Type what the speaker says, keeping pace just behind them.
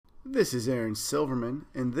This is Aaron Silverman,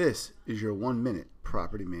 and this is your 1-minute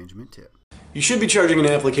property management tip. You should be charging an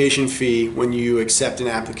application fee when you accept an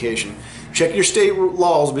application. Check your state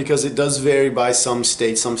laws because it does vary by some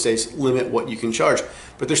states. Some states limit what you can charge.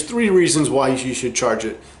 But there's 3 reasons why you should charge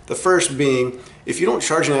it. The first being, if you don't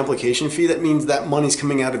charge an application fee, that means that money's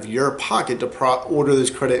coming out of your pocket to order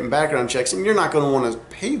those credit and background checks, and you're not going to want to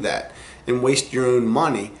pay that and waste your own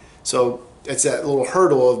money. So it's that little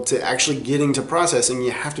hurdle to actually getting to processing. You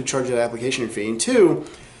have to charge that application fee. And 2,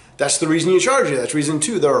 that's the reason you charge it. That's reason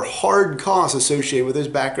 2. There are hard costs associated with those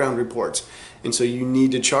background reports. And so you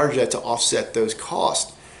need to charge that to offset those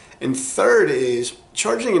costs. And 3rd is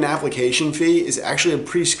charging an application fee is actually a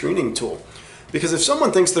pre-screening tool. Because if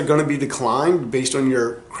someone thinks they're going to be declined based on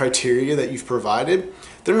your criteria that you've provided,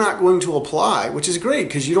 they're not going to apply, which is great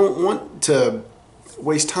because you don't want to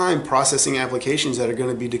waste time processing applications that are going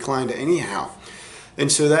to be declined anyhow.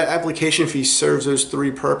 And so that application fee serves those 3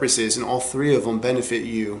 purposes, and all 3 of them benefit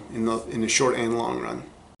you in the short and long run.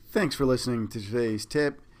 Thanks for listening to today's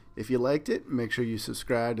tip. If you liked it, make sure you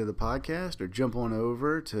subscribe to the podcast or jump on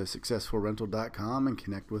over to successfulrental.com and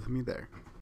connect with me there.